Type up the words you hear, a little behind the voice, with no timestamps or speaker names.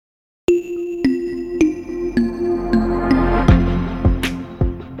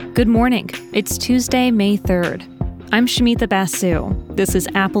Good morning. It's Tuesday, May 3rd. I'm Shamita Basu. This is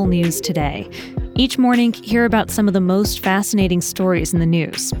Apple News Today. Each morning, hear about some of the most fascinating stories in the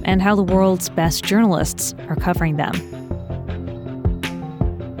news and how the world's best journalists are covering them.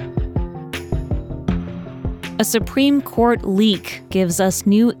 A Supreme Court leak gives us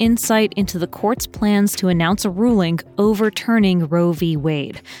new insight into the court's plans to announce a ruling overturning Roe v.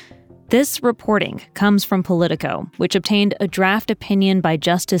 Wade. This reporting comes from Politico, which obtained a draft opinion by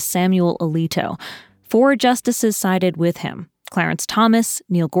Justice Samuel Alito. 4 justices sided with him: Clarence Thomas,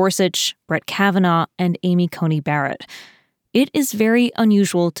 Neil Gorsuch, Brett Kavanaugh, and Amy Coney Barrett. It is very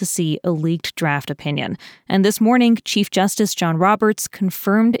unusual to see a leaked draft opinion, and this morning, Chief Justice John Roberts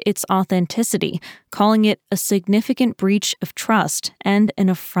confirmed its authenticity, calling it a significant breach of trust and an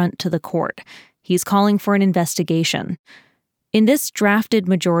affront to the court. He's calling for an investigation. In this drafted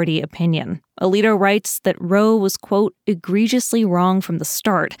majority opinion, Alito writes that Roe was, quote, egregiously wrong from the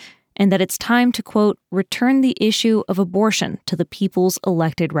start, and that it's time to, quote, return the issue of abortion to the people's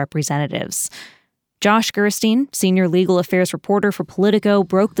elected representatives. Josh Gerstein, senior legal affairs reporter for Politico,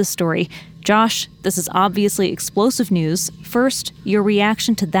 broke the story. Josh, this is obviously explosive news. First, your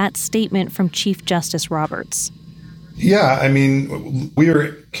reaction to that statement from Chief Justice Roberts. Yeah, I mean, we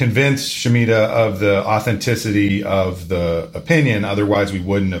were convinced, Shamita, of the authenticity of the opinion. Otherwise, we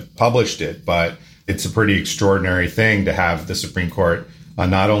wouldn't have published it. But it's a pretty extraordinary thing to have the Supreme Court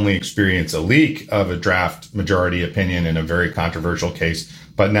not only experience a leak of a draft majority opinion in a very controversial case,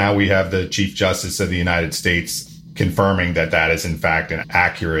 but now we have the Chief Justice of the United States confirming that that is, in fact, an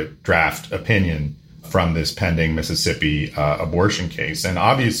accurate draft opinion from this pending Mississippi abortion case. And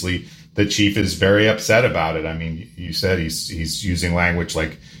obviously, the chief is very upset about it. I mean, you said he's using language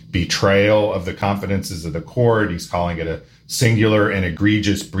like betrayal of the confidences of the court. He's calling it a singular and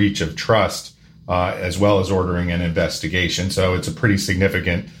egregious breach of trust, as well as ordering an investigation. So it's a pretty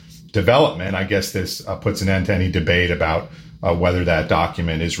significant development. I guess this puts an end to any debate about whether that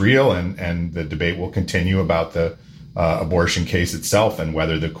document is real, and the debate will continue about the abortion case itself and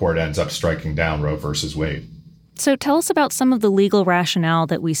whether the court ends up striking down Roe versus Wade. So tell us about some of the legal rationale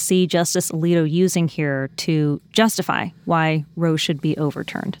that we see Justice Alito using here to justify why Roe should be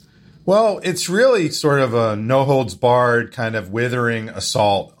overturned. Well, it's really sort of a no-holds-barred kind of withering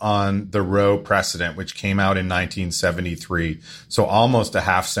assault on the Roe precedent, which came out in 1973, so almost a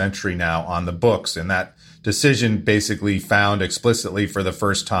half century now on the books. And that decision basically found explicitly for the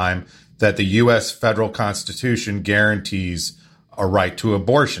first time that the U.S. federal Constitution guarantees a right to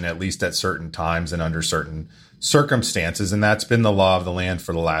abortion, at least at certain times and under certain circumstances. And that's been the law of the land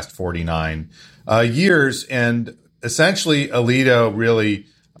for the last 49 years. And essentially, Alito really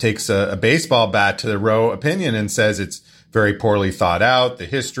takes a baseball bat to the Roe opinion and says it's very poorly thought out. The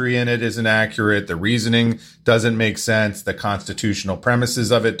history in it isn't accurate. The reasoning doesn't make sense. The constitutional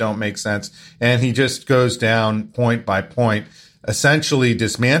premises of it don't make sense. And he just goes down point by point, essentially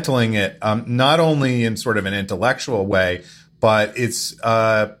dismantling it, not only in sort of an intellectual way, but it's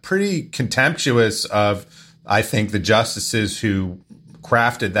pretty contemptuous of, I think, the justices who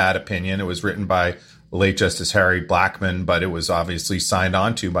crafted that opinion. It was written by late Justice Harry Blackmun, but it was obviously signed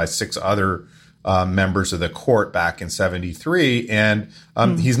on to by 6 other members of the court back in 73. And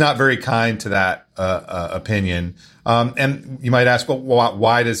he's not very kind to that opinion. And you might ask, well,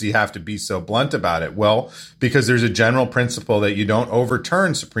 why does he have to be so blunt about it? Well, because there's a general principle that you don't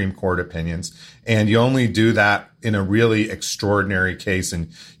overturn Supreme Court opinions, and you only do that in a really extraordinary case.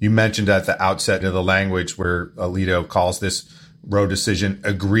 And you mentioned at the outset of the language where Alito calls this Roe decision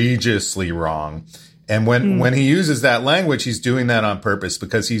egregiously wrong. And when he uses that language, he's doing that on purpose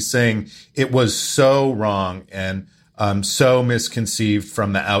because he's saying it was so wrong and so misconceived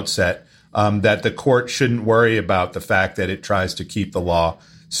from the outset that the court shouldn't worry about the fact that it tries to keep the law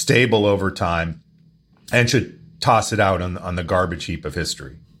stable over time and should toss it out on the garbage heap of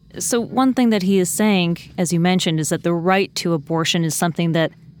history. So one thing that he is saying, as you mentioned, is that the right to abortion is something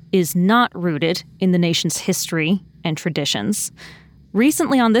that is not rooted in the nation's history and traditions.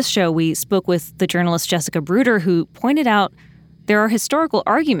 Recently on this show, we spoke with the journalist Jessica Bruder, who pointed out there are historical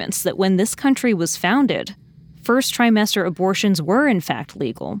arguments that when this country was founded, first trimester abortions were in fact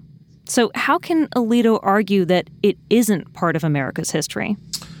legal. So how can Alito argue that it isn't part of America's history?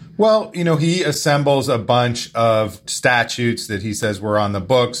 Well, he assembles a bunch of statutes that he says were on the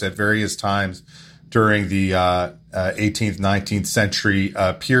books at various times during the 18th, 19th century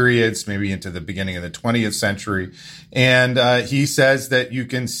periods, maybe into the beginning of the 20th century. And he says that you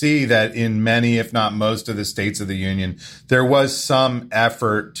can see that in many, if not most of the states of the Union, there was some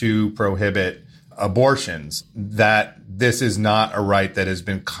effort to prohibit abortions, that this is not a right that has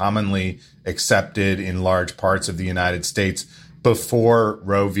been commonly accepted in large parts of the United States before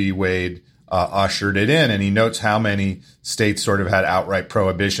Roe v. Wade ushered it in. And he notes how many states sort of had outright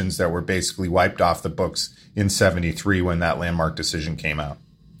prohibitions that were basically wiped off the books in 73 when that landmark decision came out.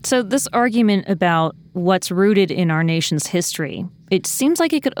 So this argument about what's rooted in our nation's history, it seems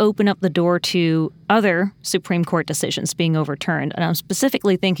like it could open up the door to other Supreme Court decisions being overturned. And I'm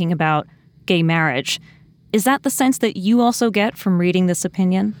specifically thinking about gay marriage. Is that the sense that you also get from reading this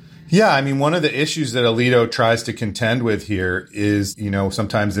opinion? Yeah, I mean, one of the issues that Alito tries to contend with here is,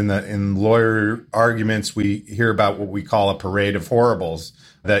 sometimes in lawyer arguments, we hear about what we call a parade of horribles.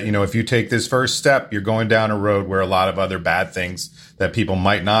 That, if you take this first step, you're going down a road where a lot of other bad things that people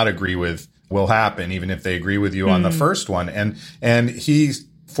might not agree with will happen, even if they agree with you on the first one. And he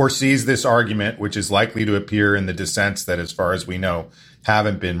foresees this argument, which is likely to appear in the dissents that, as far as we know,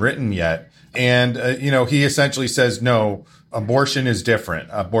 haven't been written yet. And, he essentially says, no, abortion is different.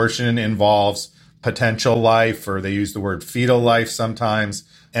 Abortion involves potential life, or they use the word fetal life sometimes,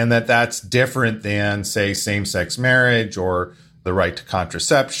 and that's different than, say, same-sex marriage or the right to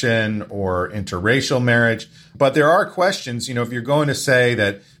contraception or interracial marriage. But there are questions, if you're going to say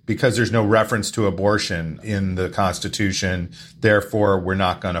that because there's no reference to abortion in the Constitution, therefore we're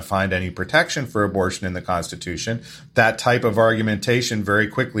not going to find any protection for abortion in the Constitution, that type of argumentation very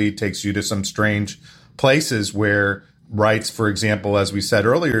quickly takes you to some strange places where rights, for example, as we said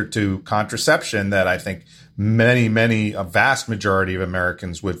earlier, to contraception that I think a vast majority of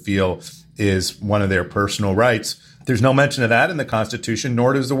Americans would feel is one of their personal rights. There's no mention of that in the Constitution,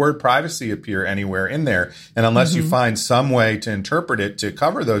 nor does the word privacy appear anywhere in there. And unless you find some way to interpret it to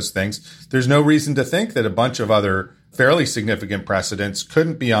cover those things, there's no reason to think that a bunch of other fairly significant precedents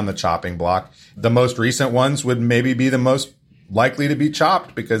couldn't be on the chopping block. The most recent ones would maybe be the most likely to be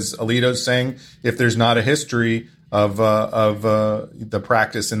chopped, because Alito's saying if there's not a history of the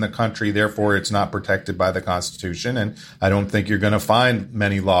practice in the country, therefore it's not protected by the Constitution. And I don't think you're going to find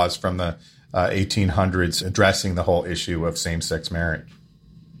many laws from the 1800s addressing the whole issue of same-sex marriage.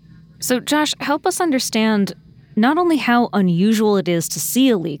 So, Josh, help us understand not only how unusual it is to see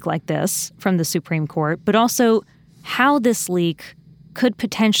a leak like this from the Supreme Court, but also how this leak could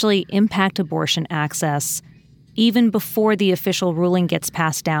potentially impact abortion access even before the official ruling gets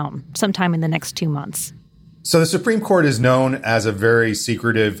passed down sometime in the next 2 months. So the Supreme Court is known as a very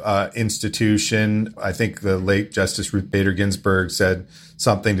secretive institution. I think the late Justice Ruth Bader Ginsburg said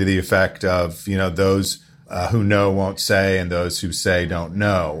something to the effect of, those who know won't say and those who say don't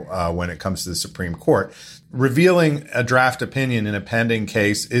know when it comes to the Supreme Court. Revealing a draft opinion in a pending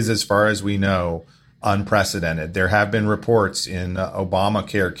case is, as far as we know, unprecedented. There have been reports in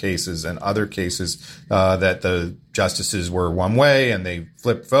Obamacare cases and other cases that the justices were one way and they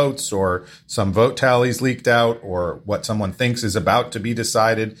flipped votes, or some vote tallies leaked out, or what someone thinks is about to be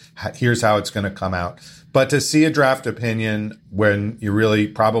decided. Here's how it's going to come out. But to see a draft opinion when you're really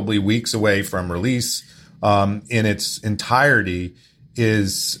probably weeks away from release in its entirety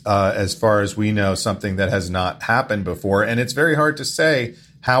is, as far as we know, something that has not happened before. And it's very hard to say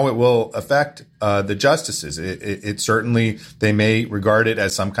how it will affect the justices. It certainly, they may regard it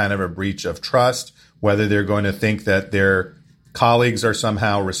as some kind of a breach of trust, whether they're going to think that their colleagues are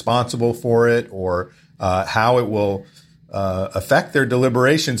somehow responsible for it, or how it will affect their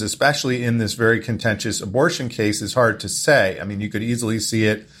deliberations, especially in this very contentious abortion case, is hard to say. I mean, you could easily see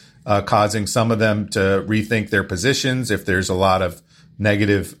it causing some of them to rethink their positions if there's a lot of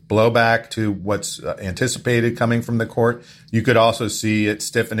negative blowback to what's anticipated coming from the court. You could also see it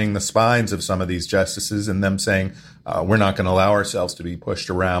stiffening the spines of some of these justices and them saying, we're not going to allow ourselves to be pushed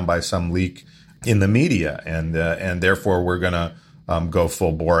around by some leak in the media. And therefore, we're going to go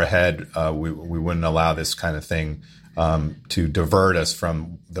full bore ahead. We wouldn't allow this kind of thing to divert us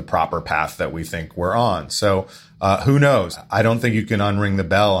from the proper path that we think we're on. So who knows? I don't think you can unring the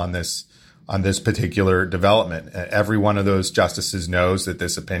bell on this particular development. Every one of those justices knows that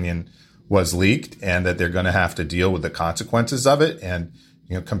this opinion was leaked and that they're going to have to deal with the consequences of it. And,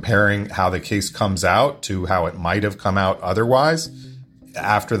 comparing how the case comes out to how it might have come out otherwise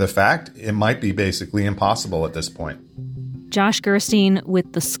after the fact, it might be basically impossible at this point. Josh Gerstein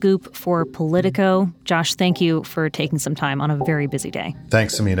with The Scoop for Politico. Josh, thank you for taking some time on a very busy day.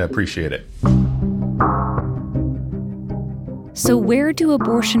 Thanks, Samita. Appreciate it. So where do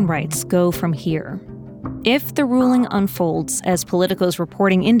abortion rights go from here? If the ruling unfolds as Politico's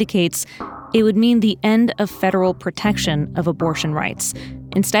reporting indicates, it would mean the end of federal protection of abortion rights.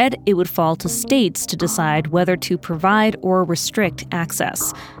 Instead, it would fall to states to decide whether to provide or restrict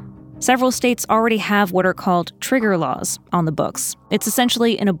access. Several states already have what are called trigger laws on the books. It's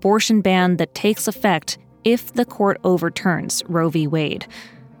essentially an abortion ban that takes effect if the court overturns Roe v. Wade.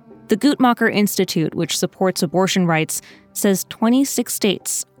 The Guttmacher Institute, which supports abortion rights, says 26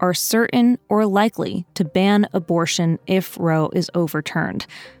 states are certain or likely to ban abortion if Roe is overturned.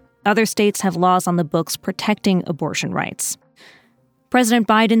 Other states have laws on the books protecting abortion rights. President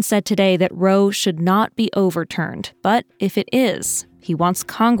Biden said today that Roe should not be overturned, but if it is, he wants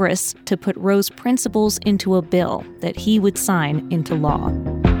Congress to put Roe's principles into a bill that he would sign into law.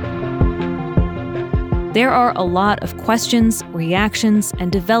 There are a lot of questions, reactions,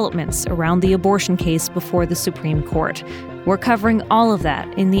 and developments around the abortion case before the Supreme Court. We're covering all of that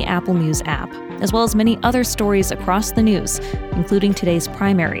in the Apple News app, as well as many other stories across the news, including today's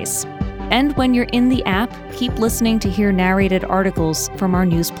primaries. And when you're in the app, keep listening to hear narrated articles from our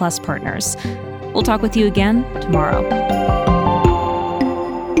News Plus partners. We'll talk with you again tomorrow.